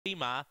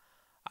Redeemer.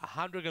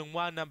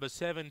 101, number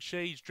 7,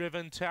 She's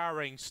Driven.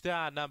 Towering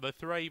Star, number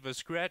 3, The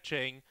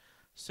Scratching.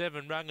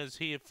 7 runners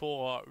here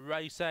for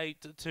race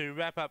 8 to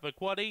wrap up the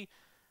quaddie.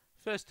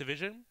 First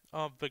division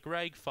of the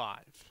grade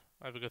 5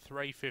 over the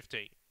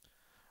 350.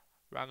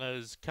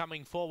 Runners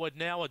coming forward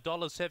now,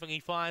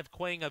 $1.75,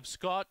 Queen of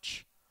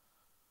Scotch.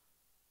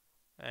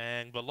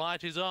 And the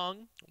light is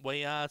on.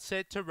 We are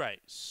set to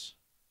race.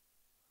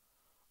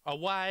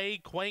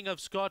 Away, Queen of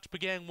Scotch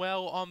began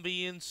well on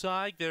the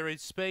inside. There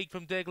is speed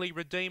from Deadly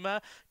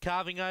Redeemer.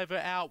 Carving over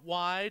out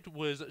wide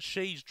was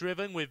She's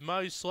Driven with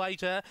Mo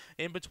Slater.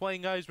 In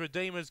between goes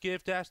Redeemer's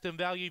Gift, Aston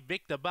Value,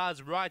 Victor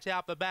Buzz right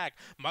out the back.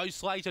 Mo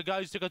Slater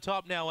goes to the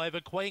top now over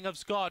Queen of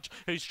Scotch,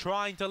 who's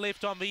trying to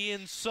lift on the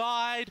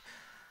inside.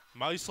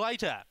 Mo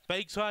Slater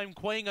beats home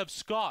Queen of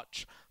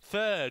Scotch.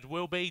 Third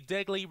will be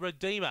Deadly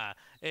Redeemer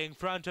in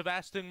front of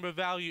Aston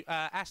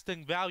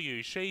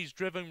Value. She's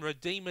Driven,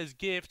 Redeemer's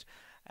Gift,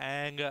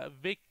 and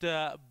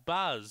Victor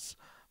Buzz.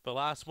 The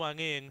last one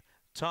in,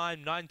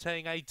 time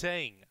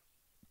 19:18.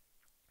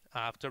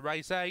 After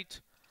race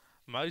 8,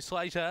 Mo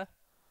Slater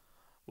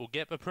will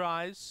get the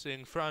prize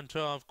in front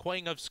of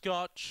Queen of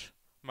Scotch.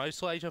 Mo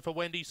Slater for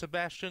Wendy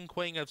Sebastian,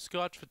 Queen of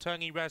Scotch for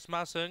Tony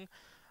Rasmussen.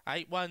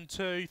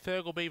 8-1-2,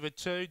 third will be the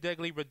 2,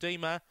 Deadly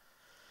Redeemer,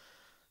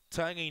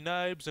 Tony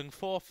Nobes, and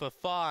fourth for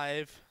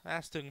 5,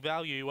 Aston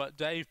Value,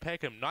 Dave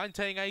Peckham.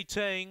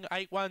 19:18,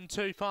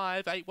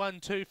 8-1-2-5,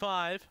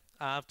 8-1-2-5.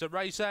 After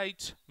race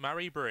 8,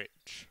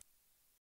 Murray-Bridge.